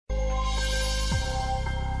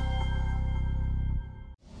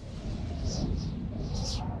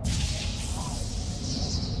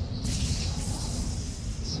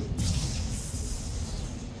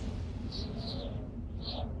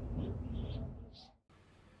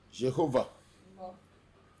Jehovah,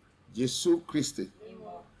 Jésù Kristi,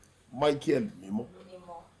 Michael mímọ́,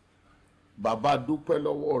 Bàbá dúpẹ́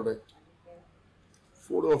lọ́wọ́ rẹ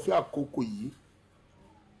fún ọ̀fẹ́ àkókò yìí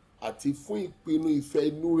àti fún ìpinnu ìfẹ́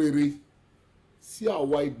inú rere sí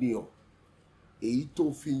àwa ènìyàn èyí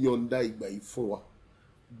tó fi yọ̀ǹda ìgbà yìí fún wa.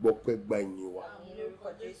 Gbọpẹ́ gba ìyìn wa.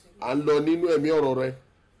 À ń lọ nínú ẹ̀mí ọ̀rọ̀ rẹ,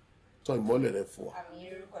 tàn ìmọ́lẹ̀ rẹ fún wa.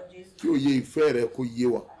 Kí òye ìfẹ́ rẹ kó yé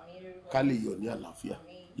wa, ká lè yọ̀ ní àlàáfíà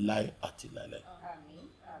láé àti láéláé.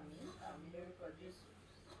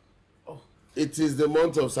 It is the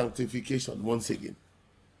month of sanctification once again.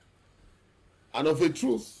 And of a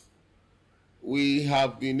truth, we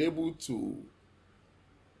have been able to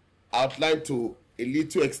outline to a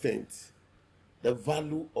little extent the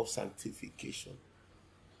value of sanctification.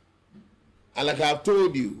 And like I have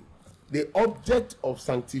told you, the object of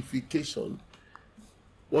sanctification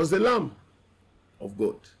was the Lamb of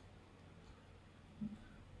God.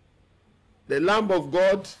 The Lamb of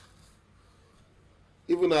God,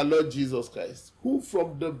 even our Lord Jesus Christ, who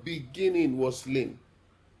from the beginning was slain,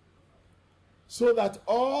 so that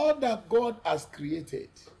all that God has created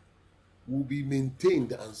will be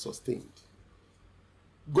maintained and sustained.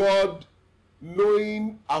 God,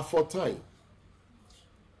 knowing aforetime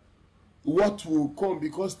what will come,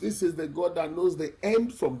 because this is the God that knows the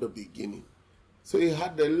end from the beginning. So he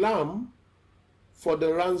had the Lamb for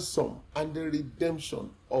the ransom and the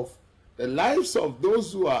redemption of the lives of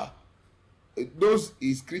those who are those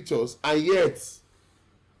his creatures, and yet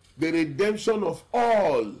the redemption of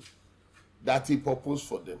all that he purposed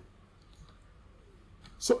for them.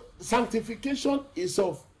 So sanctification is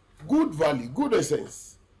of good value, good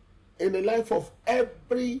essence in the life of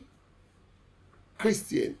every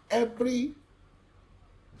Christian, every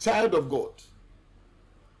child of God,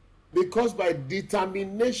 because by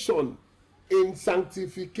determination in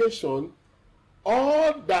sanctification,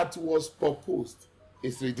 all that was proposed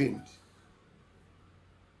is redeemed.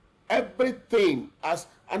 Everything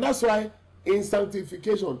and that's why in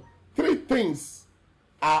sanctification 3 things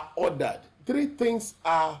are ordered, 3 things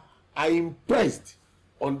are impressed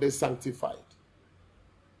on the sanctified.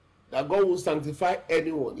 That God will sanctify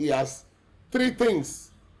anyone. He has 3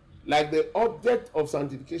 things like the object of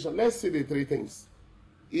sanctification. Let's see the 3 things.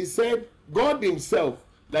 He said God himself,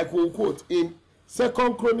 like we'll quote in 2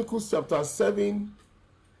 Chronicles chapter 7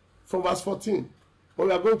 from verse 14. But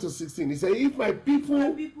we are going to 16. He said, if my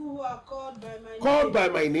people who are called by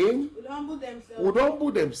my name would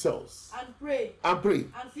humble themselves and pray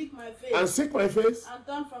and seek my face and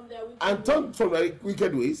turn from their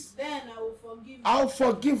wicked ways, then I will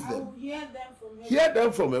forgive them. I will hear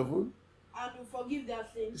them from heaven and will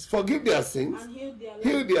forgive their sins and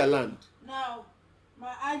heal their land. Now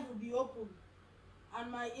my eyes will be open and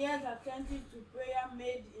my ears attentive to prayer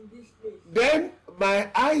made in this place. Then my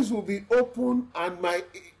eyes will be open and my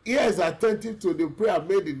ears attentive to the prayer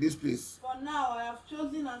made in this place. For now I have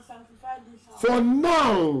chosen and sanctified this house. For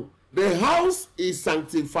now the house is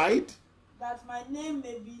sanctified, that my name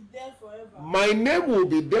may be there forever. My name will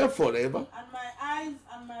be there forever. And my eyes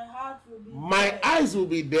and my heart will be eyes will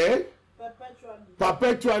be there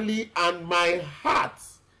perpetually. And my heart.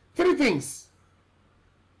 3 things.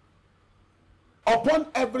 Upon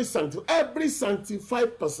every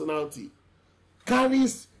sanctified personality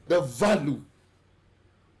carries the value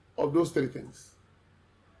of those 3 things.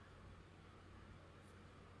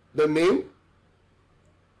 The name,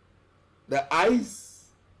 the eyes,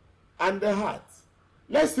 and the heart.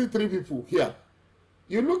 Let's see 3 people here.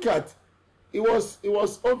 You look at, it was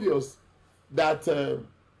obvious that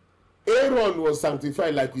Aaron was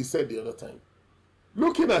sanctified, like we said the other time.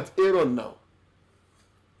 Looking at Aaron now,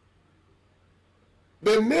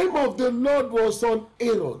 the name of the Lord was on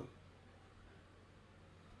Aaron.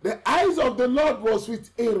 The eyes of the Lord was with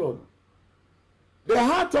Aaron. The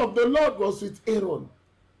heart of the Lord was with Aaron.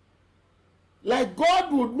 Like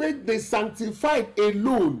God would make the sanctified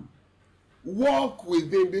alone walk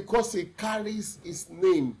with him because he carries his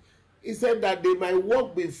name. He said that they might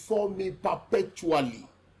walk before me perpetually.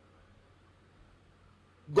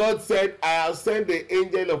 God said, I have sent the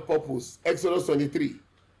angel of purpose. Exodus 23.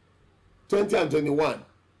 20 and 21.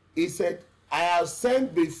 He said, I have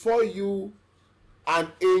sent before you an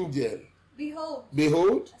angel.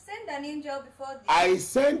 Behold, I send an angel before thee. I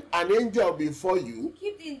send an angel before you. To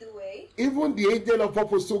keep thee in the way. Even the angel of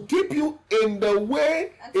purpose to keep you in the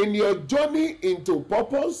way in your journey into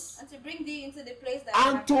purpose. And to bring thee into the place that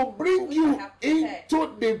and to bring you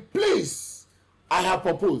into the place I have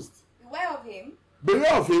proposed. Beware of him.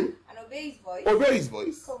 Beware of him. And obey his voice. Obey his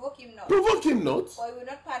voice. Provoke him not. Provoke him not. For he will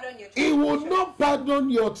not pardon your transgression. He will not pardon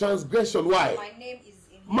your transgression. Why? My name is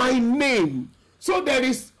in him. My name. So there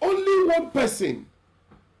is only one person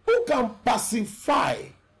who can pacify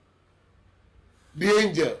the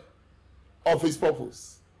angel of his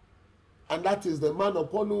purpose. And that is the man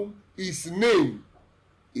upon whom his name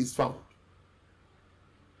is found.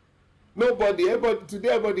 Today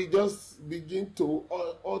everybody just begin to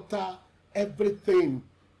utter everything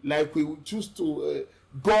like we would choose to,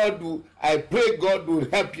 I pray God will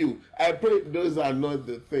help you. I pray. Those are not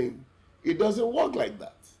the thing. It doesn't work like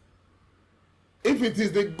that. If it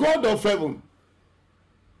is the God of heaven,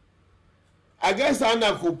 I guess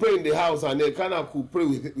Anna could pray in the house and Elkanah could pray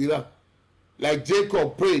with her. Like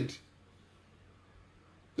Jacob prayed.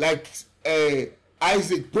 Like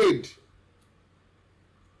Isaac prayed.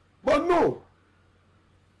 But no.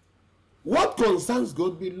 What concerns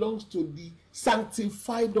God belongs to the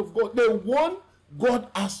sanctified of God. The one God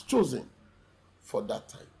has chosen for that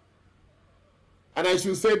time. And I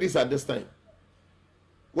should say this at this time.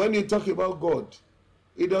 When you talk about God,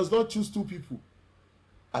 He does not choose two people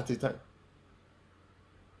at a time.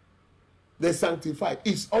 The sanctified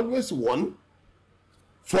is always one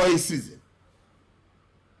for a season.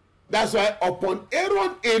 That's why upon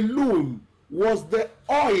Aaron alone was the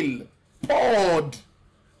oil poured,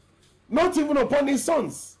 not even upon his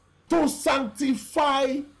sons, to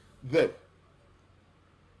sanctify them.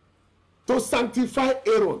 To sanctify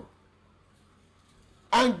Aaron.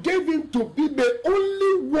 And gave him to be the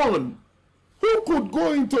only one who could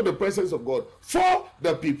go into the presence of God for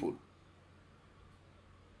the people.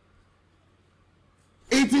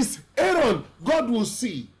 It is Aaron God will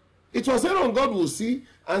see. It was Aaron God will see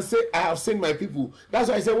and say, I have seen my people. That's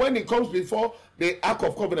why I say when he comes before the Ark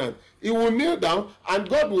of Covenant, he will kneel down and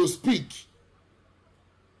God will speak.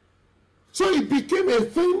 So it became a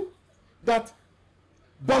thing that,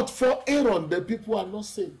 but for Aaron, the people are not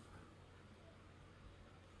seen.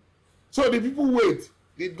 So the people wait.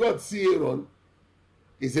 Did God see Aaron?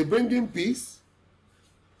 Is he bringing peace?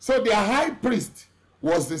 So their high priest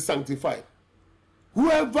was the sanctified.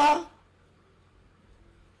 Whoever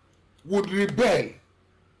would rebel,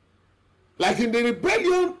 like in the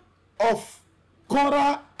rebellion of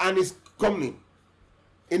Korah and his company,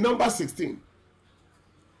 in Numbers 16,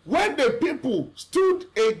 when the people stood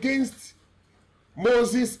against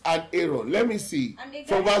Moses and Aaron, let me see,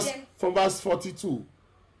 from verse 42.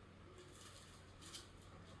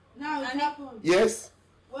 Now it happened. Yes.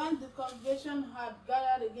 When the congregation had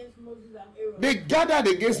gathered against Moses and Aaron. They gathered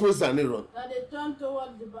against Moses and Aaron. That they turned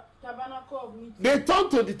towards the tabernacle of meeting. They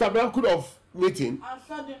turned to the tabernacle of meeting. And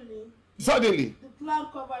suddenly, the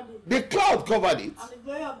cloud covered it. The cloud covered it. And the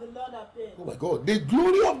glory of the Lord appeared. Oh my God. The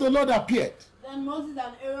glory of the Lord appeared. Then Moses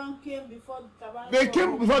and Aaron came before the tabernacle. They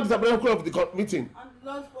came before the tabernacle of the meeting. And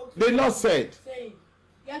the Lord spoke to the them, Lord said, saying,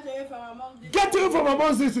 Get away from among these Get away from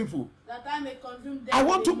among these people. That I may consume them. I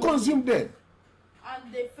want to consume them.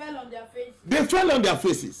 And they fell on their faces. They fell on their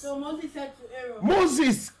faces. So Moses said to Aaron,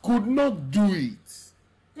 Moses could not do it.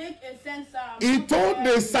 Take a censer. He told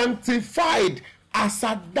the sanctified as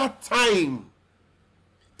at that time,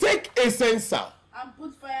 take a censer. And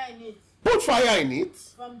put fire in it. Put fire in it.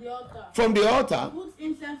 From the altar. From the altar. Put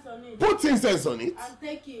incense on it. Put incense on it. And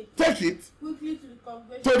take it. Take it. Quickly to the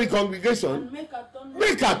congregation. To the congregation. And make atonement.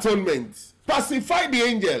 Make atonement. Pacify the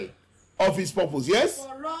angel of his purpose. Yes?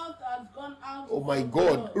 For wrath has gone out. Oh my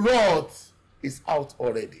God. Wrath is out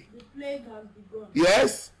already. The plague has begun.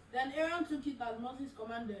 Yes? Then Aaron took it as Moses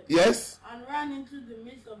commanded. Yes? And ran into the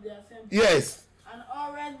midst of the assembly. Yes? And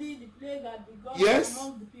already the plague had begun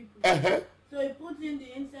among the people. So he put in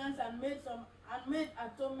the incense and made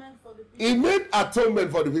atonement for the people. He made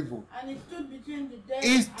atonement for the people. And he stood between the dead.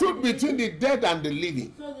 He stood between the dead and the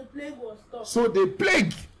living. So the plague was stopped. So the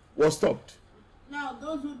plague was stopped. Now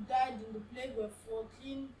those who died in the plague were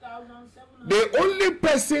 14,700. The only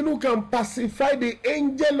person who can pacify the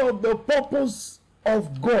angel of the purpose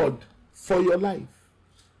of God for your life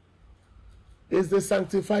is the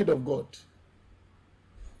sanctified of God.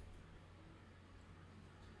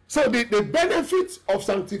 So the benefits of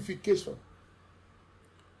sanctification,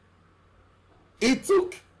 it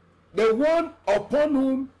took the one upon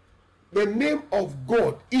whom the name of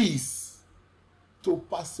God is to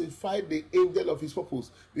pacify the angel of his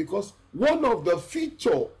purpose, because one of the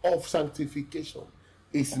features of sanctification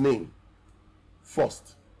is name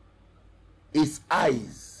first, his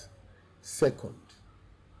eyes second,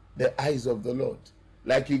 the eyes of the Lord,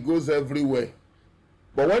 like he goes everywhere.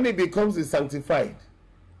 But when he becomes the sanctified,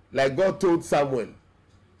 like God told Samuel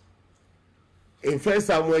in 1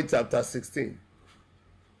 Samuel chapter 16,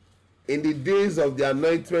 in the days of the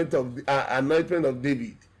anointment of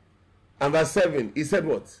David, and verse 7, he said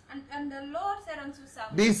what? And the Lord said unto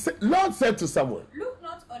Samuel, The Lord said to Samuel, Look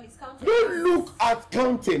not on his countenance. Don't look at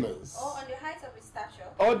countenance. Or on the height of his stature.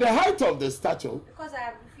 Or the height of the stature. Because I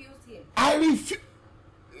have refused him. I refuse.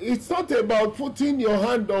 It's not about putting your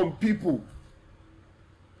hand on people.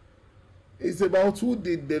 It's about who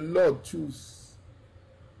did the Lord choose.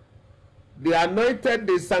 The anointed,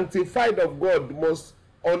 the sanctified of God must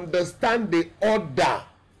understand the order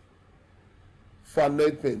for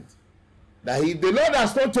anointment. That if the Lord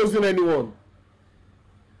has not chosen anyone,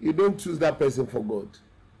 you don't choose that person for God.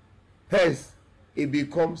 Hence, it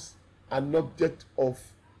becomes an object of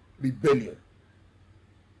rebellion.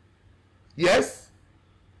 Yes?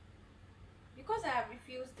 Because I have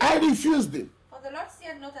refused him. I refused him. For the Lord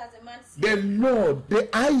seeth not as a man seeth. The Lord, the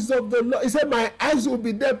eyes of the Lord. He said, my eyes will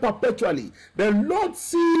be there perpetually. The Lord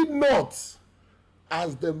see not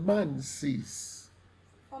as the man sees.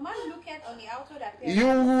 For man looketh on the outward appearance. You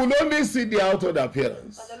will only see the outward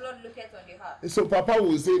appearance. But the Lord looketh on the heart. So Papa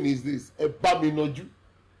was saying is this.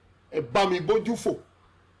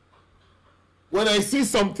 When I see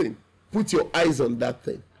something, put your eyes on that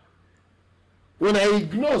thing. When I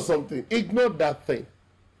ignore something, ignore that thing.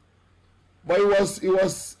 But it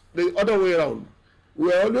was the other way around.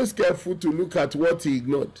 We are always careful to look at what he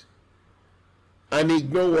ignored and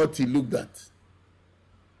ignore what he looked at.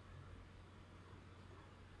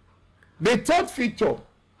 The third feature,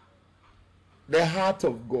 the heart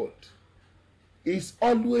of God, is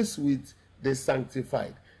always with the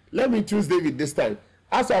sanctified. Let me choose David this time.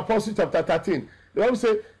 As Apostle chapter 13, the Bible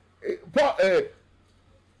says, Paul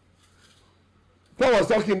was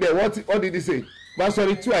talking there. What did he say? Verse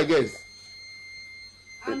 22, I guess.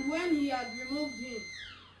 And when he had removed him,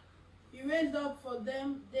 he raised up for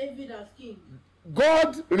them David as king.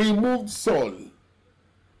 God removed Saul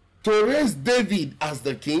to raise David as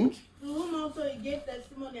the king. To whom also he gave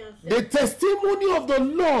testimony and said, The testimony of the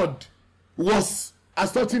Lord was,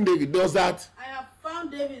 as touching David, was that I have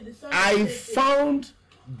found David, the son of I Jesse, found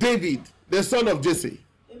David, the son of Jesse,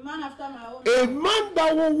 a man after my own a heart, man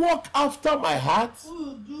that will walk after my heart, who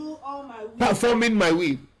will do all my will. performing my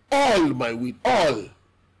will, all my will, all.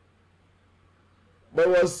 But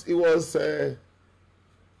it was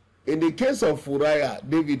in the case of Uriah,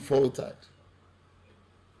 David faltered.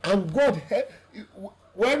 And God,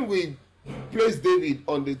 when we place David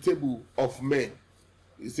on the table of men,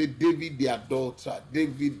 you say David the adulterer,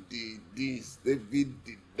 David did this, David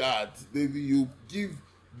did that, David, you give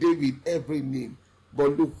David every name.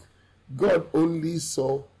 But look, God only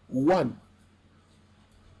saw one.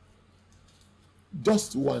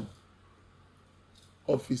 Just one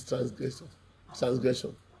of his transgression.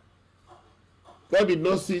 God did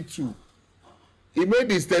not see two. He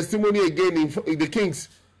made his testimony again in the Kings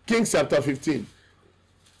chapter 15.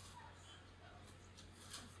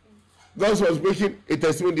 God was making a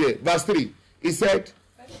testimony there. Verse 3. He said,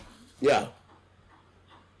 yeah.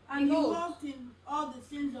 And he walked in all the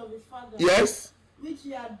sins of his father. Yes. Which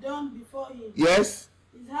he had done before him. Yes.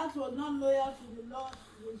 His heart was not loyal to the Lord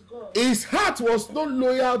his God. His heart was not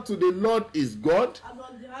loyal to the Lord his God. As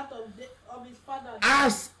was the heart of his father.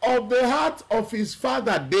 As of the heart of his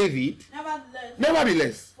father David.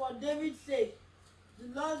 Nevertheless. For David's sake,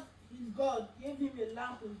 the Lord his God gave him a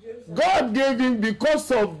lamp in Jerusalem. God gave him,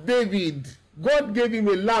 because of David, God gave him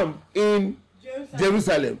a lamp in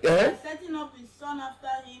Jerusalem. Setting up his son after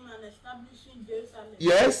him and establishing Jerusalem.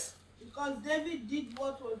 Yes. Because David did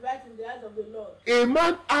what was right in the eyes of the Lord. A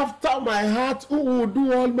man after my heart who will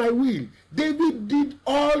do all my will. David did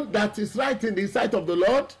all that is right in the sight of the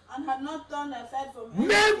Lord. And had not turned aside from anything.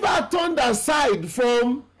 Never turned aside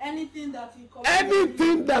from anything that he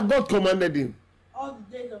commanded that God commanded him. All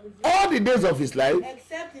the days of his life.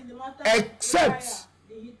 Except in the matter except of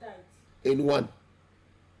the Hittites. In one.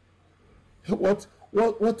 What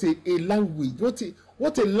a language.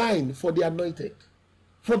 What a line for the anointed.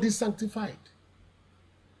 For the sanctified.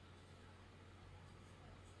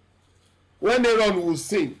 When Aaron will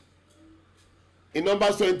sing, in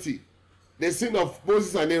Numbers 20, the sin of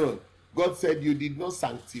Moses and Aaron, God said, you did not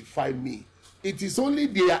sanctify me. It is only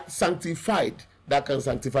the sanctified that can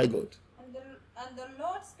sanctify God. And the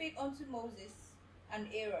Lord spake unto Moses and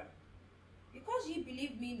Aaron, because ye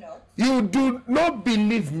believe me not. You do not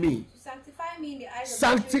believe me. To sanctify me in the eyes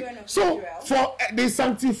of the children of Israel. So for the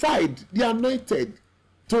sanctified, the anointed,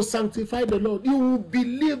 to sanctify the Lord, you will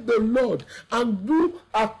believe the Lord and do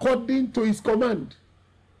according to his command.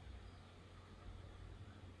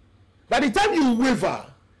 By the time you waver,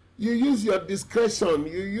 you use your discretion,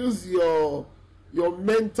 you use your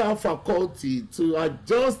mental faculty to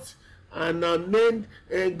adjust and amend.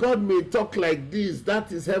 God may talk like this,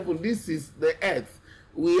 that is heaven, this is the earth.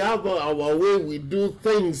 We have our way, we do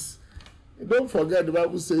things. Don't forget, the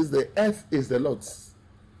Bible says the earth is the Lord's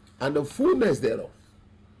and the fullness thereof,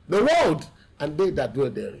 the world and they that dwell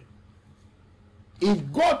therein.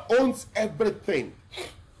 If God owns everything,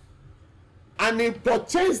 and he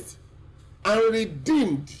purchased and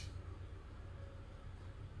redeemed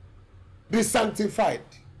the sanctified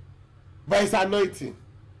by his anointing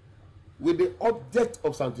with the object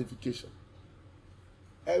of sanctification,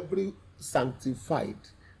 every sanctified,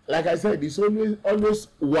 like I said, it's always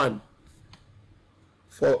one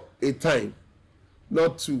for a time,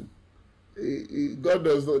 not two. God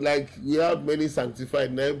does not, like we have many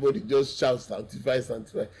sanctified, and everybody just shouts sanctify,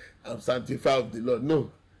 sanctify, I'm sanctified of the Lord. No,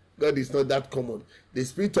 God is not that common. The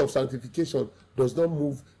spirit of sanctification does not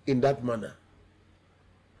move in that manner.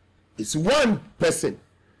 It's one person,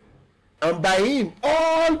 and by him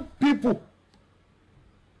all people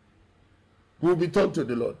will be turned to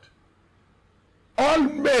the Lord. All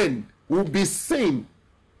men will be seen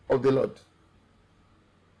of the Lord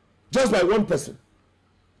just by one person.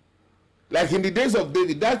 Like in the days of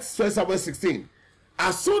David, that's 1 Samuel 16.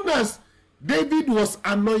 As soon as David was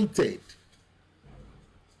anointed,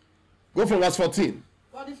 go from verse 14.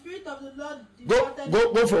 For the Spirit of the Lord departed.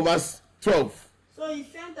 Go from verse 12. So he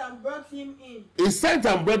sent and brought him in. He sent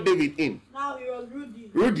and brought David in. Now he was ruddy.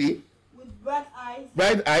 Ruddy. With bright eyes.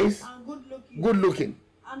 Bright eyes. And good looking. Good looking.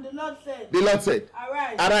 And the Lord said. The Lord said.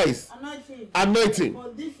 Arise. Arise. Anoint him. Anoint him. For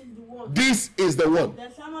this is the one. This is the one.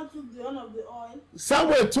 Then Samuel took the horn of the oil.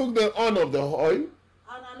 Samuel took the horn of the oil.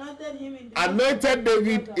 And anointed him in the anointed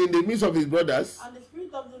David in the midst of his brothers. And the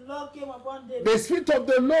Spirit of the Lord came upon David. The Spirit of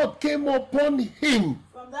the Lord came upon him.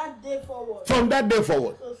 From that day forward. From that day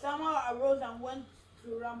forward. So Samuel arose and went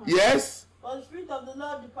to Ramah. Yes. But the Spirit of the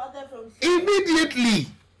Lord departed from Samuel. Immediately.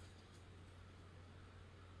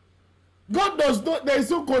 God does not, there is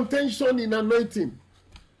no contention in anointing.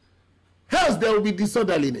 Else there will be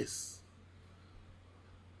disorderliness.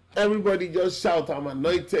 Everybody just shout, I'm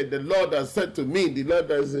anointed. The Lord has said to me, the Lord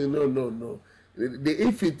has said, no.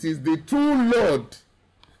 If it is the true Lord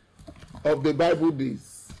of the Bible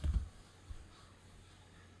days,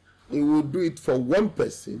 he will do it for one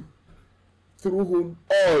person through whom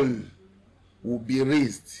all will be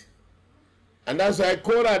raised. And that's why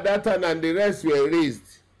Korah, Dathan, and the rest were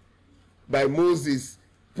raised by Moses,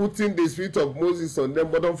 putting the spirit of Moses on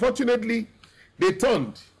them. But unfortunately, they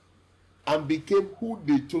turned and became who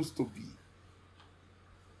they chose to be.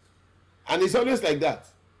 And it's always like that.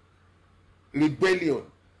 Rebellion.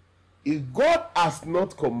 If God has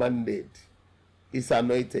not commanded, is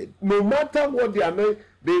anointed. No matter what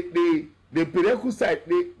the prerequisite,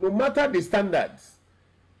 no matter the standards,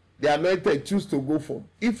 the anointed choose to go for.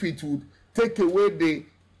 If it would take away the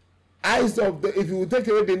eyes of if you would take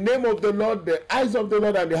away the name of the Lord, the eyes of the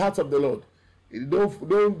Lord, and the heart of the Lord,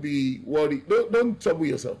 don't be worried. Don't trouble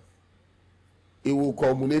yourself. It will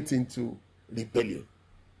culminate into rebellion.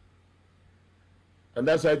 And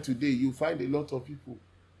that's why today you find a lot of people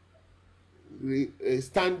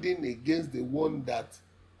standing against the one that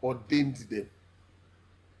ordained them.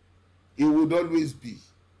 It would always be.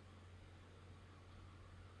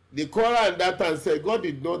 The Korah and Dathan said God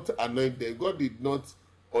did not anoint them. God did not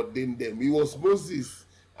ordain them. It was Moses.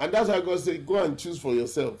 And that's why God said, go and choose for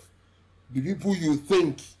yourself. The people you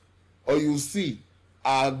think or you see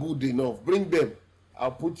are good enough. Bring them.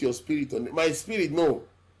 I'll put your spirit on them. My spirit, no,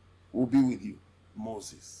 will be with you.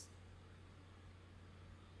 Moses.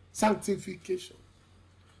 Sanctification.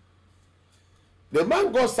 The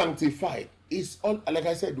man God sanctified is all, like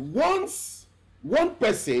I said, once, one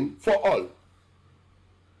person for all.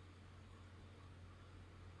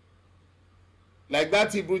 Like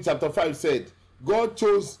that Hebrew chapter 5 said, God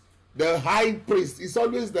chose the high priest. It's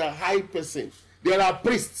always the high person. There are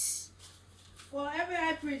priests. For every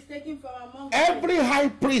high priest taken from amongst every men, high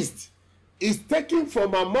priest is taken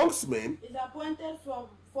from amongst men. Is appointed for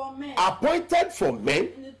men. Appointed for men.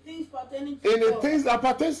 In the things pertaining to God. In the God, things that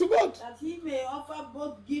pertain to God. That he may offer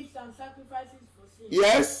both gifts and sacrifices for sin.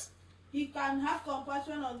 Yes. He can have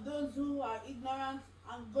compassion on those who are ignorant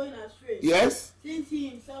and going astray. Yes. Since he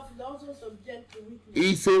himself is also subject to weakness.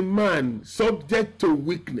 He's a man subject to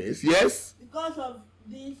weakness. Yes. Because of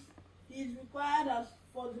this, he is required as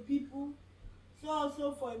for the people, so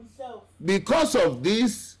also for himself. Because of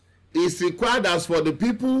this, is required as for the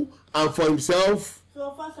people and for himself to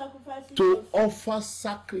offer sacrifices. To offer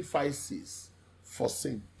sacrifices for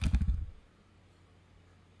sin.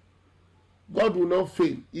 God will not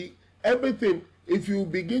fail. Everything. If you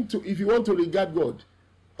want to regard God,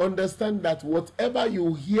 understand that whatever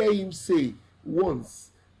you hear him say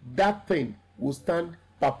once, that thing will stand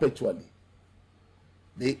perpetually.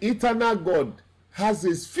 The eternal God has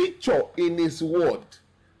his feature in his word.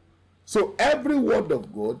 So every word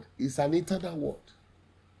of God is an eternal word.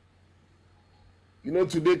 You know,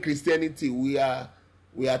 today Christianity, we are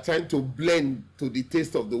trying to blend to the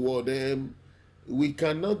taste of the world. We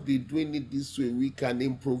cannot be doing it this way. We can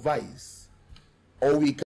improvise, or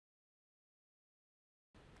we can.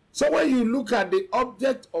 So when you look at the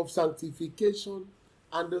object of sanctification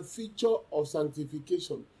and the feature of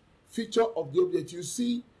sanctification, feature of the object, you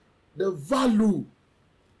see the value.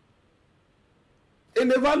 In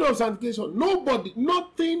the value of sanctification,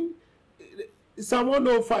 nothing. Psalm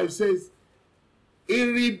 105 says, he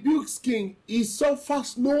rebukes king, he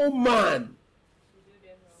suffers no man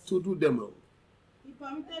to do them wrong. He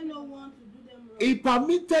permitted no one to do them wrong. He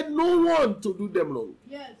permitted no one to do them wrong.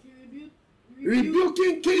 Yes, he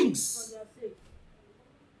rebuking kings. For their sake.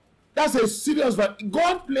 That's a serious value.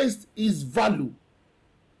 God placed his value.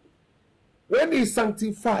 When he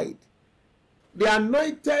sanctified, the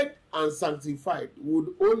anointed and sanctified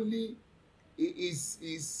would only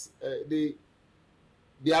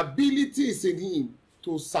the ability is in him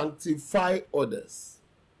to sanctify others.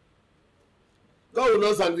 God will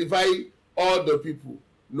not sanctify all the people.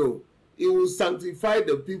 No. He will sanctify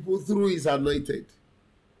the people through his anointed.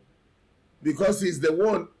 Because he's the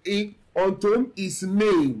one unto whom his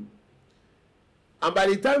name. And by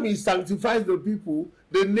the time he sanctifies the people,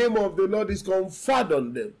 the name of the Lord is conferred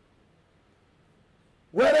on them.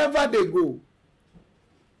 Wherever they go,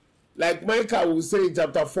 like Micah will say in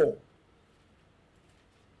chapter 4,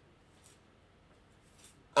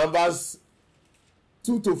 and verse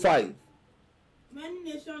 2 to 5. Many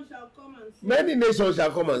nations shall come and say. Many nations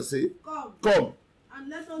shall come and say, Come. And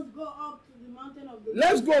let us go up to the mountain of the Lord.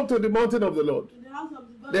 Let's go up to the mountain of the Lord. To the house of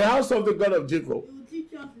the God. The house of the God of Jacob. He will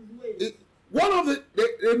teach us his ways. One of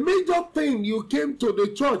the major thing you came to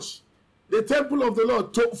the church, the temple of the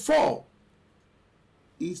Lord, for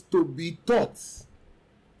is to be taught.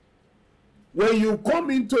 When you come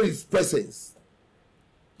into his presence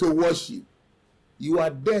to worship, you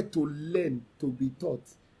are there to learn, to be taught,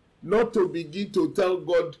 not to begin to tell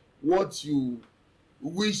God what you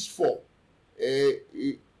wish for.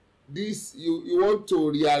 This you want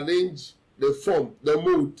to rearrange the form, the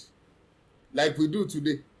mood, like we do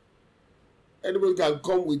today. Anybody can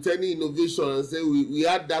come with any innovation and say we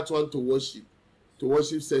add that one to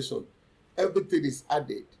worship session. Everything is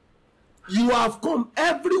added. You have come.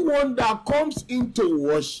 Everyone that comes into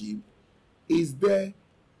worship is there,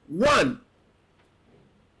 one,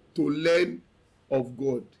 to learn of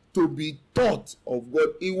God, to be taught of God.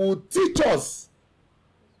 He will teach us.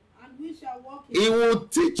 And we shall walk in He will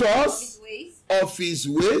teach us of his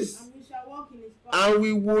ways. And we shall walk in his path. And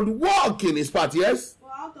we will walk in his path. Yes?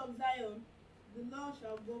 For out of Zion the Lord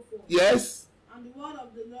shall go forth. Yes? And the word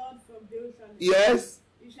of the Lord from Jerusalem. Yes?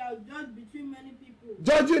 He shall judge between many people.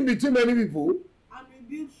 Judging between many people. And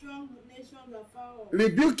rebuke strong nations afar off.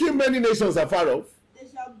 Rebuking many nations afar off. They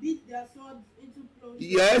shall beat their swords into plowshares.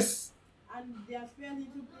 Yes. And their spears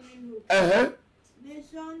into pruning hooks.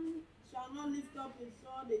 Nation shall not lift up a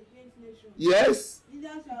sword against nation. Yes.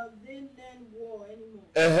 Neither shall they learn war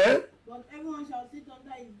anymore. But everyone shall sit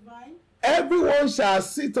under his vine. Everyone shall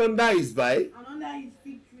sit under his vine. And under his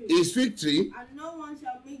fig tree. His fig tree. And no one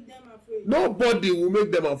shall make them afraid. Nobody will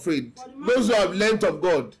make them afraid. Those who have learnt of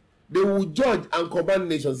God, they will judge and command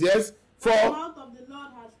nations. Yes? For the mouth of the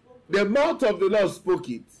Lord has spoken. The mouth of the Lord spoke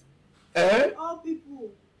it. All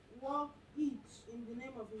people walk each in the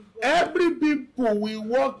name of his God. Every people will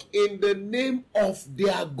walk in the name of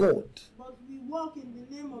their God. But we walk in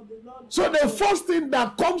the name of the Lord. So the first thing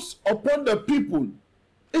that comes upon the people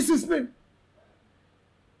is his name.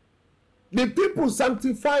 The people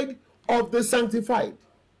sanctified of the sanctified.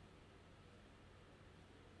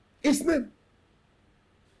 His name.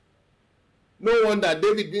 No wonder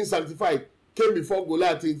David being sanctified came before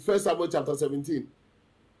Goliath in 1 Samuel chapter 17.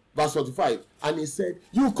 Verse 45. And he said,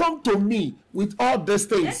 you come to me with all these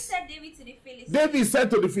things. Then said David to the Philistine. David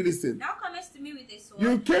said to the Philistine, thou comest to me with a sword.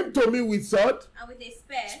 You came to me with sword. And with a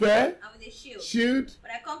spear. Spear. And with a shield. Shield.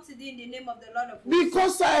 But I come to thee in the name of the Lord of hosts.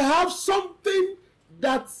 Because I have something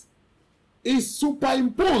that is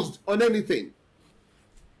superimposed on anything.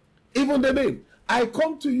 Even the name. I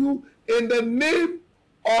come to you in the name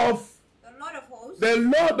of the Lord of hosts. The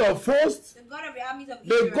Lord of hosts. The God of the armies of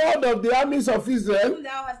Israel. The God of the armies of Israel. Whom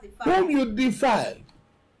thou hast defiled. Whom you defiled.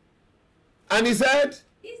 And he said,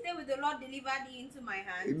 this day will the Lord deliver thee into my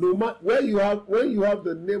hand. No matter when you have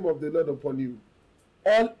the name of the Lord upon you,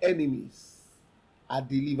 all enemies are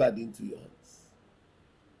delivered into your hands.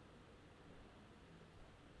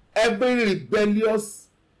 Every rebellious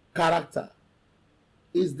character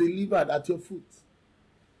is delivered at your foot.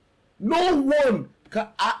 No one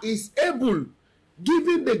is able,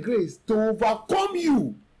 given the grace, to overcome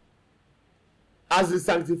you as the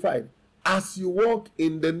sanctified. as you walk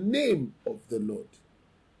in the name of the Lord,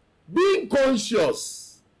 being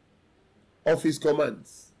conscious of his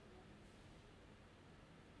commands.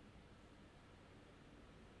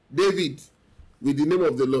 David, with the name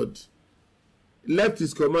of the Lord, left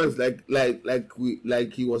his commands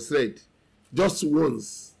like he was read just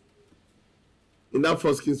once. In that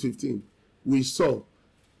 1 Kings 15, we saw,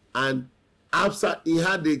 and he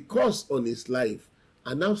had a curse on his life,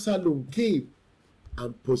 and Absalom came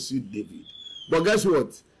and pursued David. But guess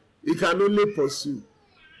what? He can only pursue.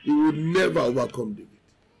 He would never overcome David.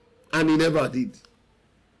 And he never did.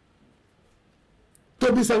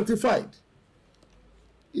 To be sanctified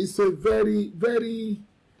is a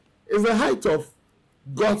is the height of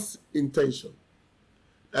God's intention.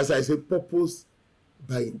 As I say, purpose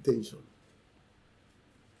by intention.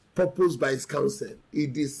 Purpose by his counsel. He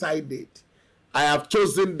decided, I have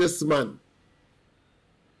chosen this man.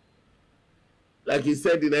 Like he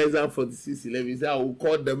said in Isaiah 46:11, he said, I will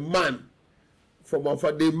call the man from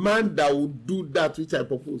afar, the man that will do that which I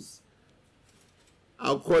propose.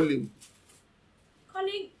 I'll call him.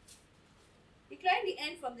 Declaring the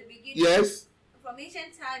end from the beginning. Yes. From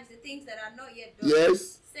ancient times, the things that are not yet done.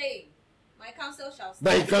 Yes. Saying, my counsel shall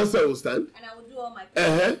stand. My counsel will stand. And I will do all my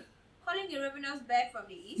plans. Calling the revenants back from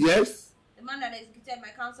the east. Yes. The man that executed my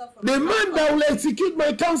counsel from the man that will execute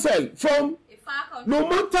my counsel from a far country. No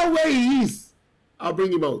matter where he is, I'll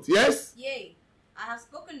bring him out. Yes. Yea, I have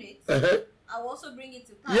spoken it. I will also bring it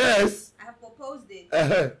to pass. Yes. I have proposed it.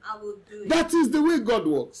 I will do it. That is the way God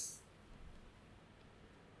works.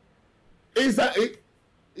 Is that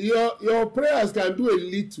your prayers can do a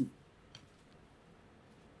little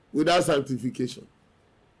without sanctification.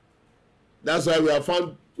 That's why we have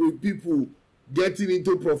found people getting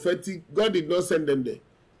into prophetic. God did not send them there.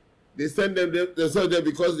 They sent them there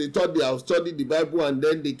because they thought they have studied the Bible and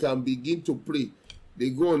then they can begin to pray.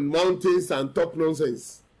 They go on mountains and talk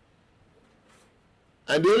nonsense.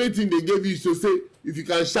 And the only thing they gave you is to say, if you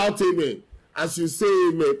can shout amen, as you say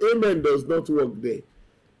amen, amen does not work there.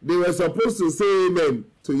 They were supposed to say amen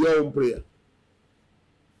to your own prayer.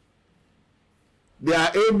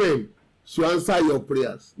 Their amen should answer your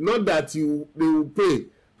prayers. Not that they will pray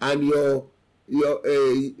and you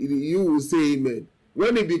will say amen.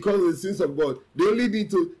 When it becomes the sins of God, they only need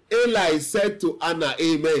to. Eli said to Anna,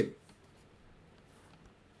 amen.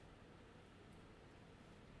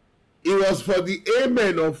 It was for the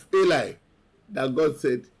amen of Eli that God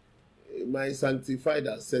said, my sanctified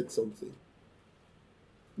has said something.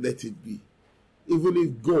 Let it be. Even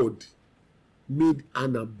if God made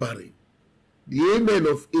Anna barren, the amen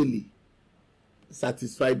of Eli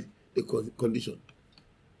satisfied the condition.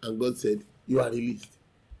 And God said, you are released.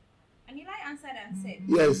 And Eli answered and said,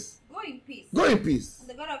 yes. Go in peace. Go in peace. And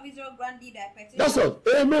the God of Israel grant thee thy petition. That's all.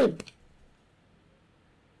 Amen.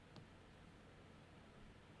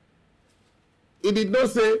 He did not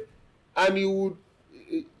say, and you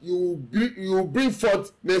will bring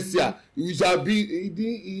forth next year. You shall be.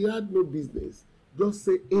 He had no business. Just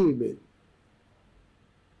say amen.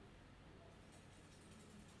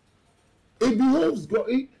 It behoves God.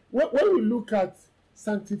 When we look at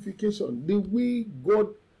sanctification, the way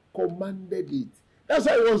God commanded it, that's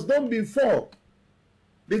why it was done before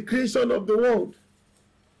the creation of the world.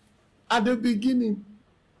 At the beginning.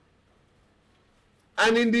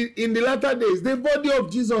 And in the latter days, the body of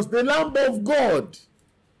Jesus, the Lamb of God,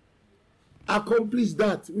 accomplished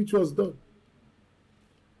that which was done.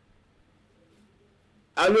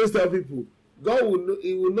 I always tell people, God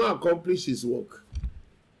will not accomplish his work.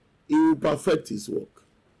 He will perfect his work.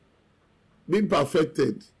 Being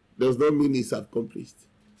perfected does not mean it's accomplished.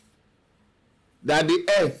 That the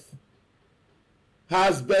earth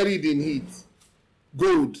has buried in it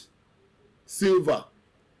gold, silver,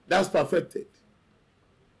 that's perfected.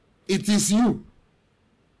 It is you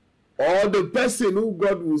or the person who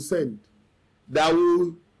God will send that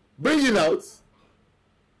will bring it out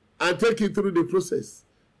and take it through the process,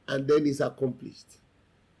 and then it's accomplished.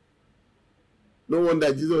 No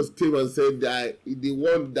wonder Jesus came and said that the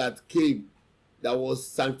one that came, that was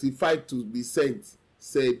sanctified to be sent,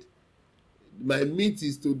 said, my meat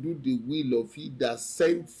is to do the will of he that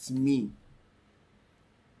sent me.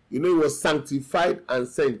 You know, he was sanctified and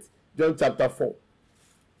sent. John chapter 4.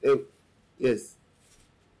 Yes.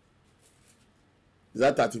 Is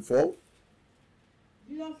that 34?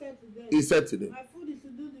 Jesus said to them, he said to them, my food is to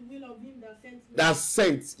do the will of him that sent me. That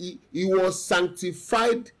sent. He was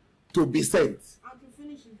sanctified to be sent. And to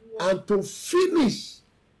finish his work. And to finish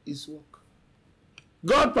his work.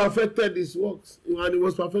 God perfected his works. And he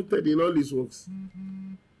was perfected in all his works.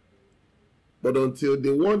 Mm-hmm. But until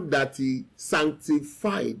the one that he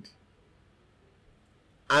sanctified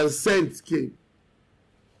and sent came,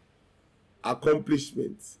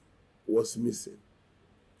 accomplishment was missing.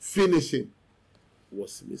 Finishing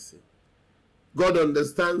was missing. God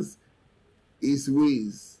understands his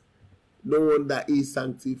ways. No wonder he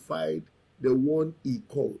sanctified the one he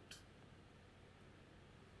called,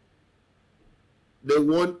 the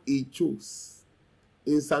one he chose.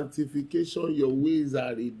 In sanctification, your ways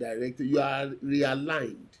are redirected. You are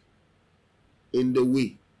realigned in the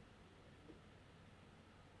way.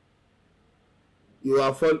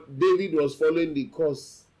 David was following the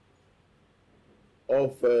course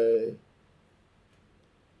of the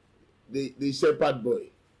shepherd boy.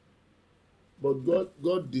 But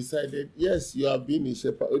God decided, yes, you have been a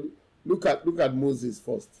shepherd. Look at Moses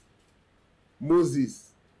first.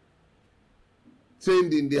 Moses,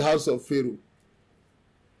 trained in the house of Pharaoh,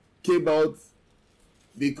 came out,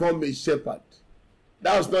 become a shepherd.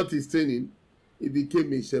 That was not his training. He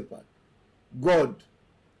became a shepherd. God,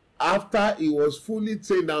 after he was fully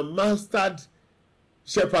trained and mastered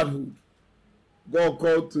shepherdhood, God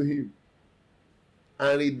called to him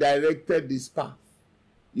and redirected his path.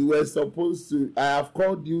 You were supposed to, I have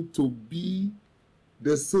called you to be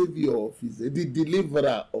the savior of Israel, the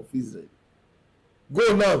deliverer of Israel.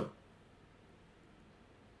 Go now.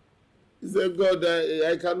 He said, God,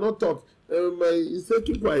 I cannot talk. He said,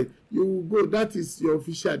 keep quiet. You will go. That is your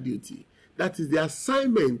official duty. That is the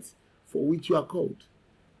assignment for which you are called.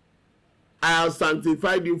 I have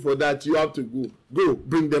sanctified you for that. You have to go. Go,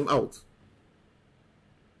 bring them out.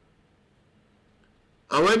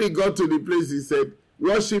 And when he got to the place, he said,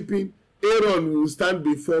 worshiping, Aaron will stand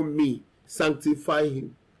before me. Sanctify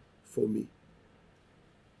him for me.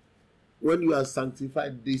 When you are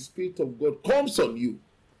sanctified, the Spirit of God comes on you.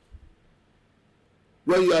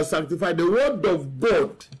 When you are sanctified, the word of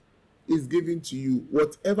God is given to you.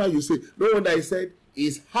 Whatever you say. No wonder I said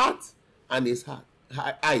his heart and his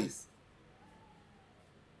eyes.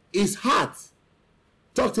 His heart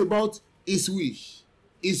talked about his wish,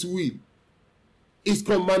 his will, his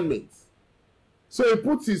commandments. So he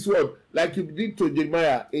puts his word, like he did to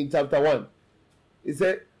Jeremiah in chapter 1. He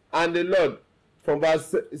said, and the Lord, from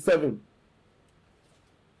verse 7.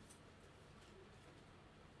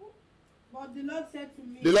 But the Lord said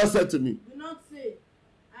to me, do not say,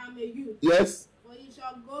 I am a youth. Yes. For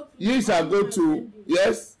you shall go to,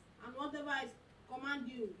 yes. And whatever I command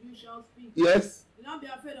you, you shall speak. Yes. Do not be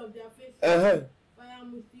afraid of their faces. For I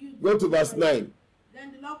am with you. Go to verse 9.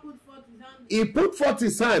 Then the Lord put forth his hand. He put forth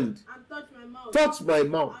his hand. And touched my mouth. Touched my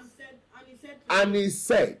mouth. And he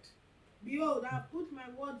said, behold, I have put my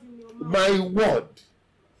words in your mouth. My word.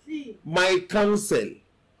 See. My counsel.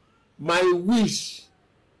 My wish.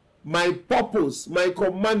 My purpose. My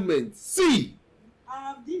commandment. See. I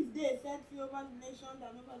have this day set you over the nations and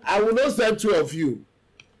over the I will not set two of you.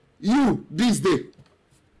 You, this day.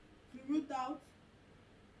 To root out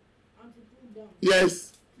and to pull down.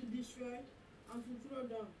 Yes. To destroy and to throw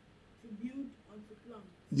down. To build and to plant.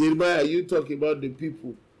 Jeremiah, you talk about the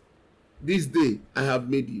people. This day I have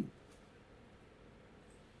made you.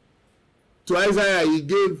 To Isaiah, he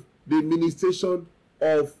gave the ministration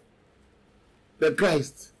of the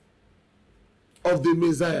Christ, of the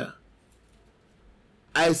Messiah.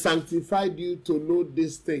 I sanctified you to know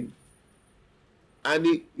this thing. And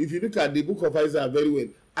if you look at the book of Isaiah very well,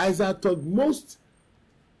 Isaiah taught most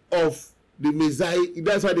of the Messiah.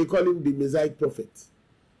 That's why they call him the Messiah prophet.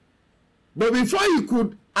 But before he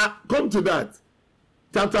could come to that,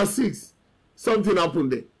 chapter 6, something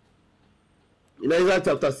happened there. In Isaiah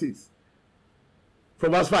chapter 6,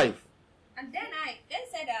 from verse 5. And then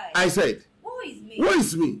said I said, Woe is me. Woe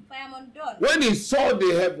is me. For I am undone. When he saw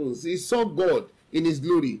the heavens, he saw God in his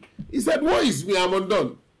glory. He said, Woe is me, I am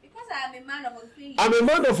undone. Because I am a man of unclean lips. I'm a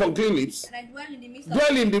man of unclean lips. And I dwell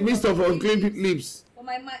in the midst of unclean lips. For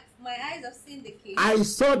my eyes have seen the King. I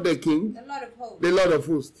saw the King, the Lord of hosts. The Lord of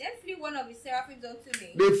hosts. Then flew one of his seraphims unto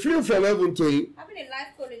me. They flew from heaven to him. Having a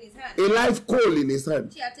live coal in his hand. A live coal in his hand.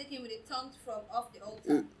 Which he had taken with a tongue from off the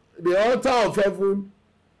altar. The altar of heaven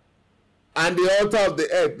and the altar of the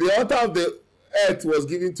earth. The altar of the earth was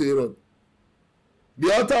given to Aaron.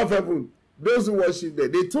 The altar of heaven, those who worship there,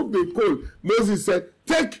 they took the coal. Moses said,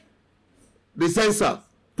 take the censer,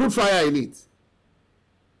 put fire in it,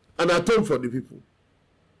 and atone for the people.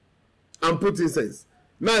 And put incense.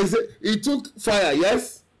 Now he said, he took fire,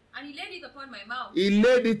 yes? And he laid it upon my mouth. He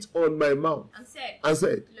laid it on my mouth. And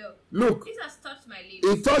said, Look, this has touched my lips.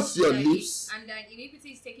 It touched your lips. And thine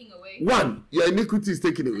iniquity is taken away. One, your iniquity is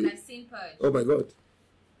taken away. And thy sin purged. Oh my God.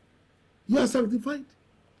 You are sanctified.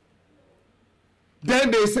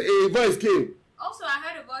 Then a voice came. Also I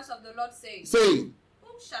heard a voice of the Lord saying,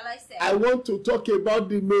 Whom shall I send? I want to talk about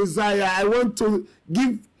the Messiah. I want to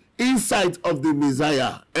give insight of the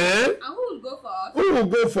Messiah. And who will go for us? Who will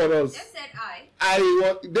go for us? Then said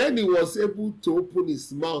I. Then he was able to open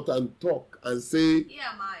his mouth and talk and say, here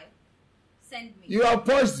am I. Send me. You have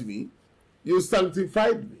purged me. You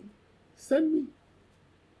sanctified me. Send me.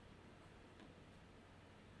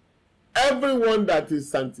 Everyone that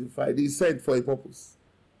is sanctified is sent for a purpose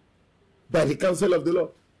by the counsel of the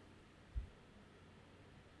Lord.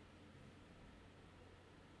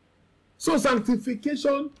 So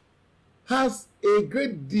sanctification has a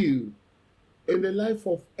great deal in the life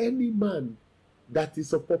of any man that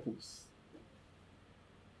is of purpose.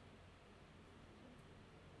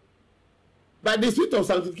 By the spirit of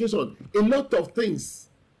sanctification, a lot of things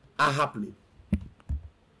are happening.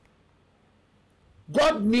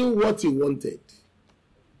 God knew what he wanted.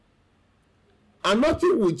 And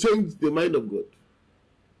nothing will change the mind of God.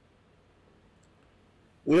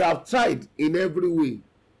 We have tried in every way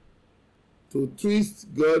to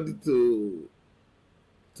twist God, to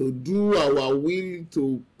do our will,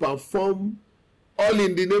 to perform, all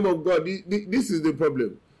in the name of God. This is the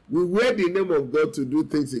problem. We wear the name of God to do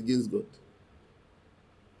things against God.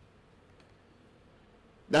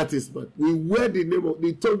 That is bad. We wear the name of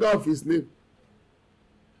the toga of his name.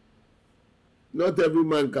 Not every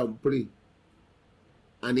man can pray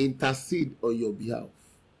and intercede on your behalf,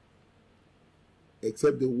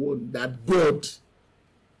 except the one that God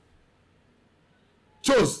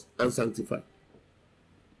chose and sanctified.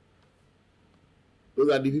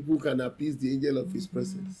 Those are the people who can appease the angel of his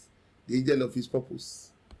presence, the angel of his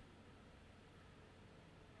purpose.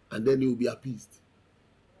 And then he will be appeased.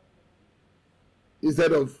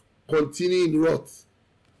 Instead of continuing wrath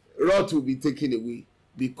will be taken away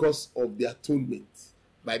because of the atonement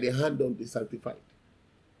by the hand of the sanctified.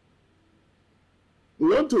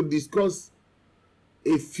 We want to discuss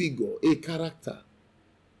a figure, a character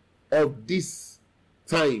of this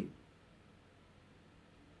time.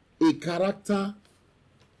 A character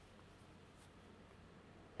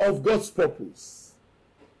of God's purpose.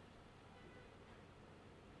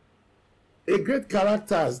 A great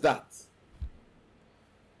character as that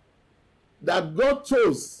God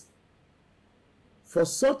chose for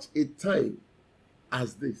such a time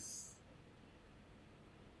as this.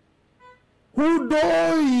 Who,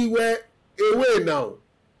 though he were away now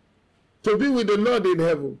to be with the Lord in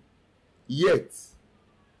heaven, yet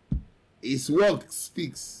his work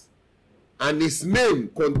speaks and his name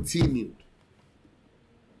continued.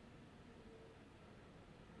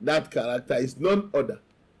 That character is none other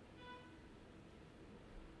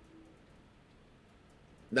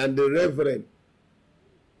than the Reverend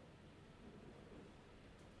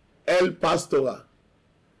El Pastora,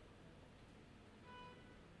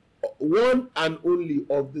 one and only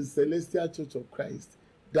of the Celestial Church of Christ,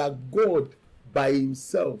 that God by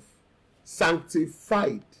himself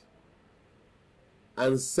sanctified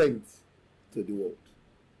and sent to the world.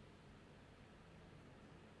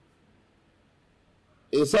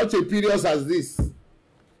 In such a period as this,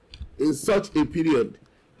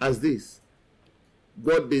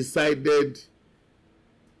 God decided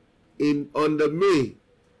on the May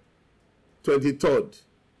 23rd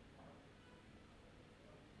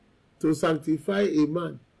to sanctify a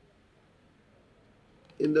man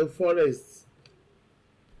in the forest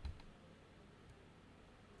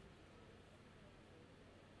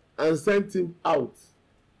and sent him out,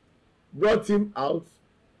 brought him out,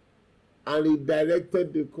 and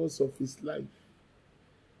redirected the course of his life.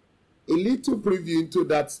 A little preview into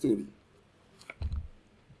that story.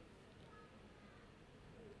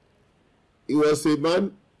 He was a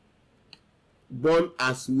man born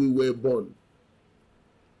as we were born.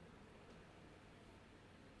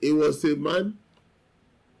 He was a man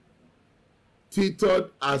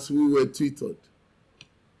tutored as we were tutored.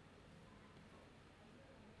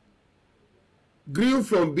 Grew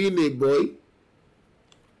from being a boy,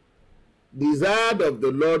 desired of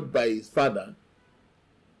the Lord by his father,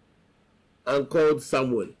 and called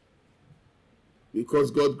Samuel,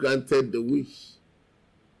 because God granted the wish.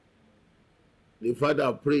 The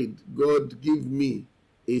father prayed, God, give me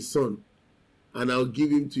a son, and I'll give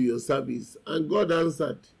him to your service. And God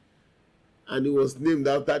answered, and he was named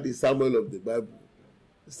after the Samuel of the Bible,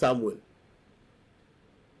 Samuel.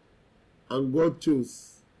 And God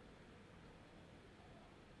chose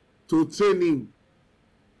to train him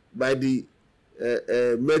by the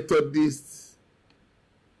Methodist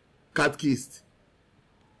catechist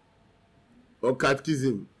or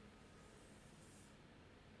catechism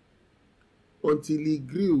until he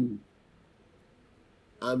grew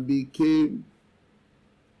and became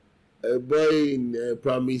a boy in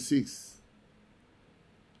primary 6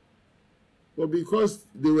 But because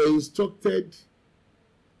they were instructed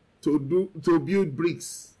to build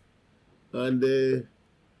bricks, and they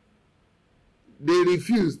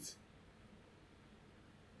refused,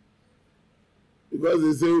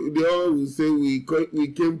 because they all will say we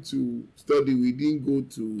came to study, we didn't go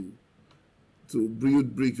to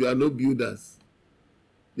build bricks, we are not builders.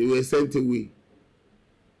 They were sent away.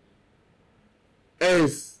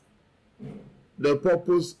 Hence, the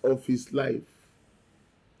purpose of his life,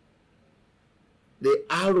 the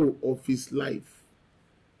arrow of his life,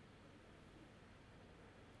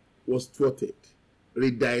 was thwarted,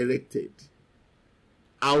 redirected,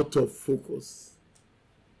 out of focus.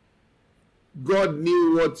 God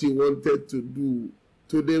knew what he wanted to do.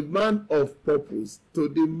 To the man of purpose, to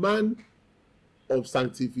the man of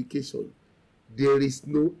sanctification, there is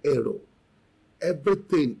no error.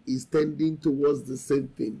 Everything is tending towards the same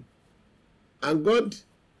thing. And God,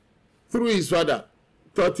 through his father,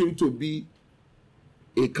 taught him to be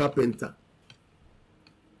a carpenter.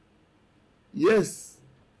 Yes.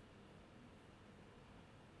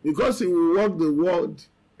 Because he will work the word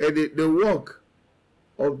and the work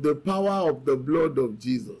of the power of the blood of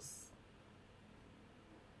Jesus.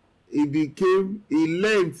 He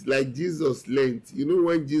learned like Jesus learned. You know,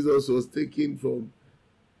 when Jesus was taken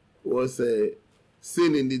was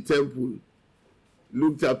seen in the temple,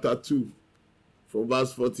 Luke chapter 2, from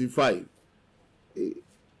verse 45.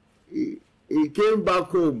 He came back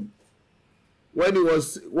home. When he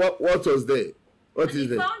was, what was there? What is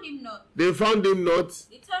there? Found him not. They found him not.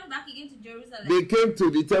 They turned back again to Jerusalem. They came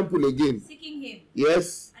to the temple again, seeking him.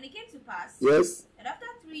 Yes. And it came to pass. Yes. And after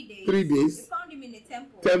 3 days. 3 days. They found him in the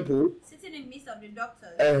temple. Sitting in the midst of the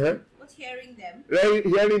doctors. But hearing them.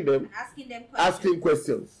 Hearing them. And asking them questions. Asking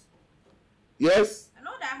questions. Yes. And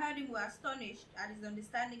all that heard him were astonished at his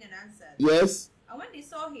understanding and answered. Yes. And when they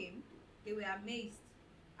saw him, they were amazed.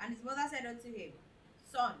 And his mother said unto him,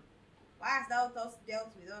 Son, why hast thou thus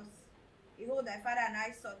dealt with us? Behold, thy father and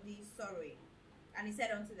I sought thee sorrowing. And he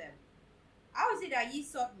said unto them, How is it that ye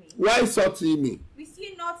sought me? Why sought ye me? Wist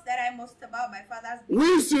ye not that I must about my father's business?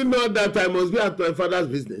 Wist ye not that I must be at my father's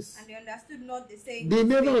business? And they understood not the saying. They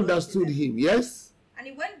never understood him. Yes. And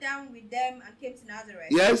he went down with them and came to Nazareth.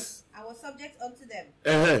 Yes. And was subject unto them.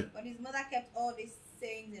 But his mother kept all these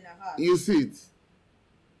sayings in her heart. You see it.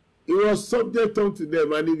 He was subject unto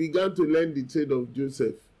them, and he began to learn the trade of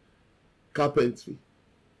Joseph, carpentry.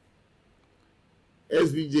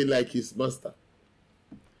 SBJ, like his master,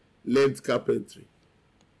 learned carpentry.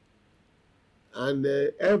 And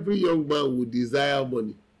every young man would desire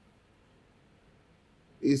money.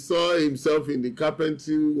 He saw himself in the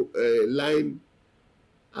carpentry line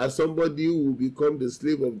as somebody who will become the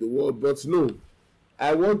slave of the world. But no,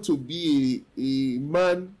 I want to be a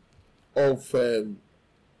man of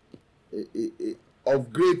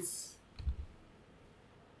great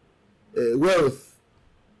wealth.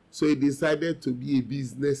 So he decided to be a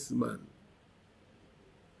businessman.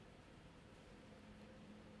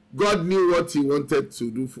 God knew what he wanted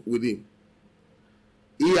to do with him.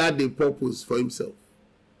 He had a purpose for himself.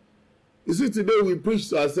 You see, today we preach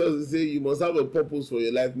to ourselves and say, you must have a purpose for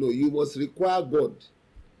your life. No, you must require God.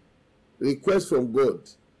 Request from God.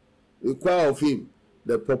 Require of him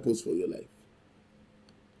the purpose for your life.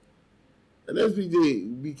 And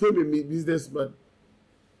SBJ became a businessman.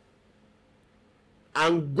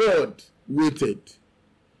 And God waited.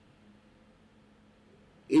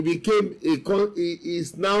 He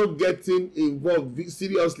is now getting involved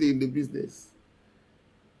seriously in the business.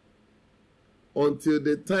 Until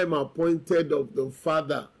the time appointed of the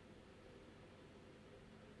Father.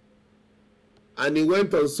 And he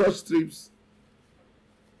went on such trips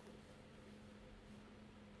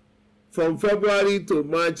from February to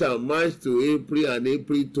March, and March to April, and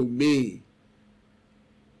April to May.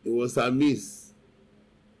 It was a miss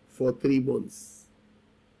for 3 months.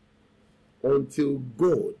 Until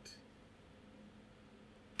God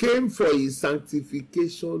came for his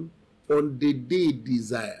sanctification on the day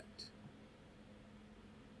desired.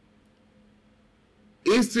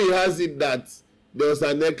 History has it that there was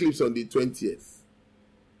an eclipse on the 20th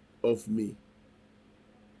of May.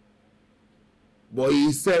 But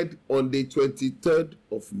he said on the 23rd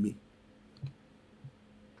of May.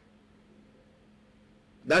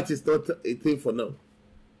 That is not a thing for now.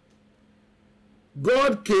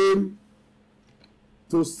 God came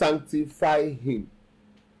to sanctify him.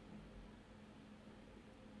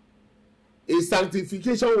 His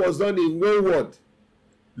sanctification was done in one word.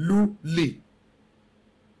 Lu-li.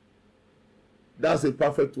 That's a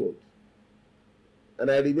perfect word.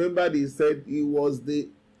 And I remember he said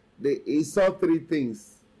he saw 3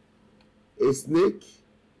 things. A snake,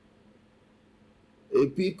 a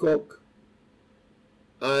peacock,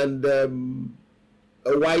 and a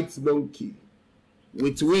white monkey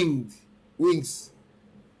with wings.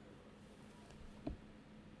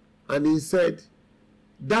 And he said,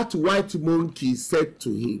 that white monkey said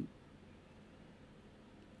to him,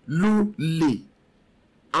 Lule.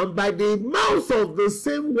 And by the mouth of the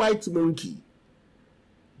same white monkey,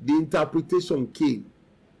 the interpretation came.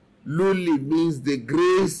 Lule means the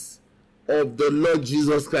grace of the Lord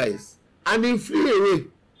Jesus Christ. And he flew away.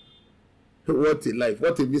 What a life,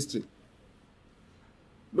 what a mystery.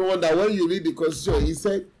 No wonder when you read the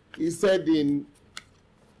Constitution, he said in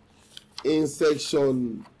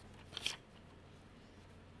section,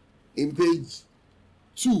 in page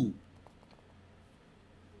 2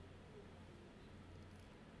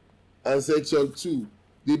 and section 2,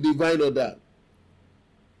 the divine order,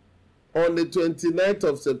 on the 29th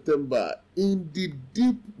of September, in the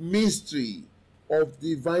deep mystery of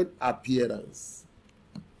divine appearance.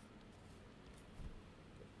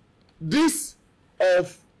 This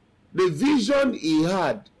of the vision he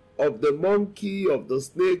had of the monkey, of the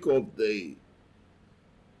snake, of the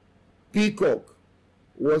peacock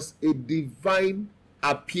was a divine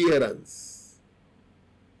appearance.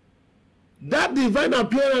 That divine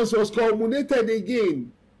appearance was culminated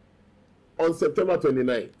again on September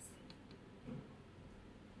 29th.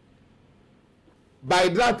 By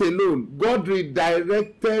that alone, God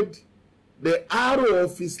redirected the arrow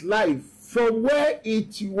of his life from where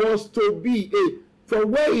it was to be,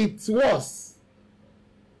 from where it was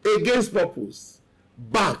against purpose,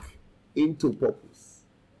 back into purpose.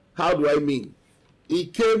 How do I mean? He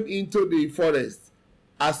came into the forest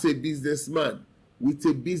as a businessman with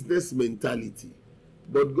a business mentality.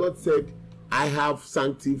 But God said, I have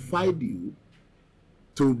sanctified you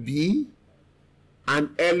to be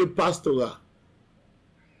an early pastorer.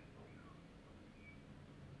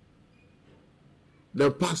 The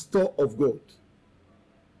pastor of God,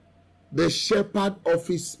 the shepherd of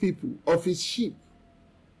his people, of his sheep.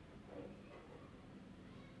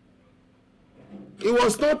 It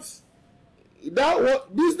was not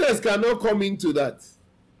that business cannot come into that.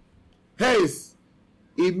 Hence,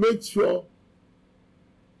 he made sure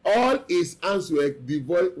all his hands were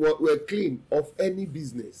devoid, were clean of any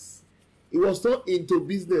business. He was not into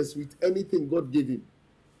business with anything God gave him.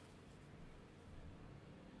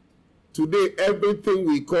 Today, everything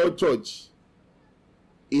we call church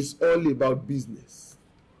is all about business.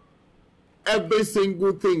 Every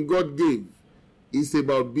single thing God gave is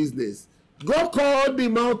about business. God called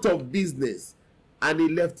him out of business and he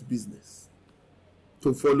left business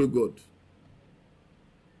to follow God.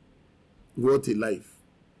 What a life.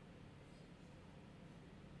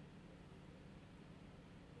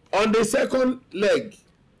 On the second leg,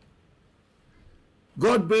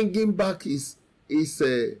 God bringing back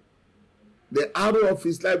the arrow of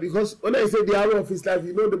his life. Because when I say the arrow of his life,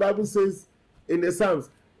 you know the Bible says in the Psalms,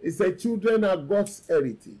 it says children are God's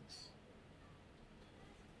heritage.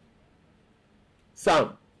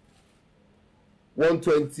 Psalm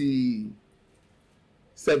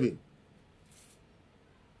 127.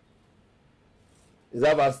 Is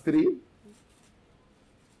that verse 3?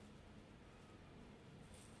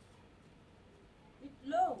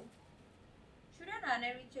 Lo, children are an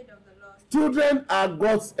heritage of the Lord. Children are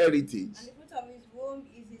God's heritage. And the fruit of his womb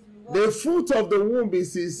is his reward. The fruit of the womb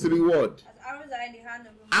is his reward. As arrows are in the hand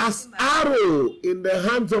of a mighty As man. arrow in the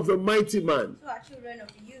hands of a mighty man. So are children of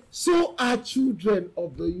the youth. So are children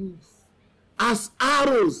of the youth. As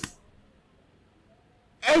arrows.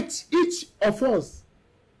 Each of us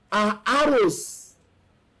are arrows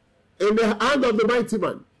in the hand of the mighty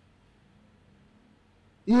man.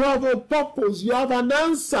 You have a purpose. You have an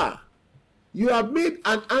answer. You have made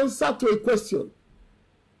an answer to a question.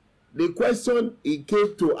 The question he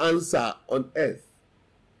came to answer on earth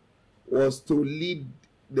was to lead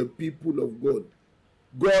the people of God.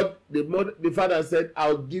 God, the Father said,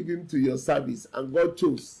 I'll give him to your service. And God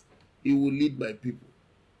chose, he will lead my people.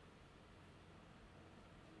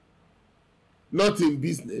 Not in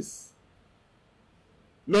business,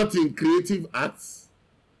 not in creative arts,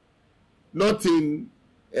 not in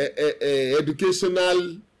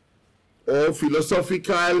educational or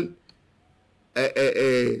philosophical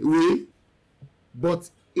way, but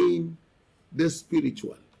in the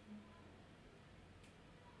spiritual.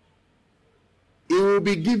 He will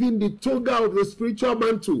be given the toga of the spiritual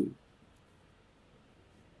mantle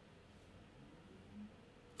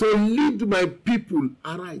to lead my people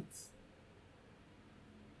aright.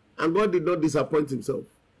 And God did not disappoint himself.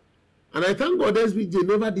 And I thank God SBJ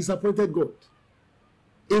never disappointed God.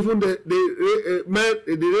 Even the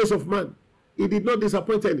race of man, he did not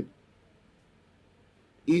disappoint any.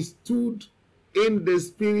 He stood in the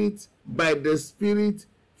spirit, by the spirit,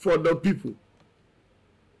 for the people.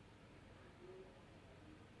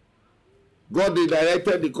 God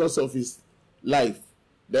redirected the course of his life,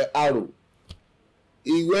 the arrow.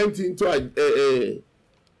 He went into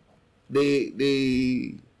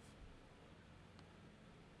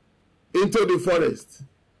into the forest.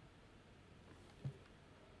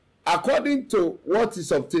 According to what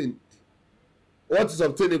is obtained, what is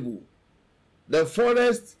obtainable, the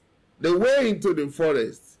forest, the way into the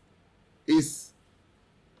forest is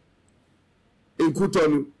in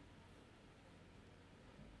Cotonou.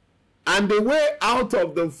 And the way out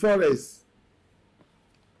of the forest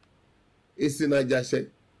is in Ajase.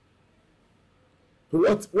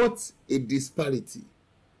 What a disparity.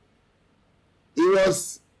 He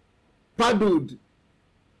was paddled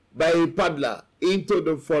by a paddler into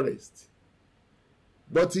the forest.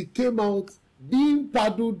 But he came out being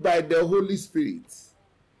paddled by the Holy Spirit.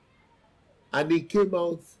 And he came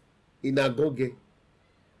out in Agoge.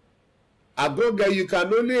 Agoge, you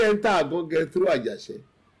can only enter Agoge through Ajase.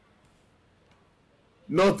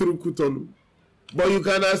 Not through Cotonou. But you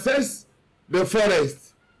can access the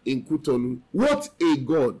forest in Cotonou. What a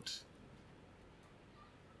God.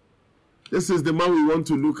 This is the man we want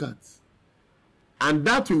to look at. And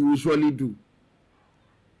that we will surely do.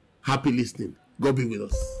 Happy listening. God be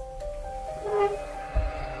with us.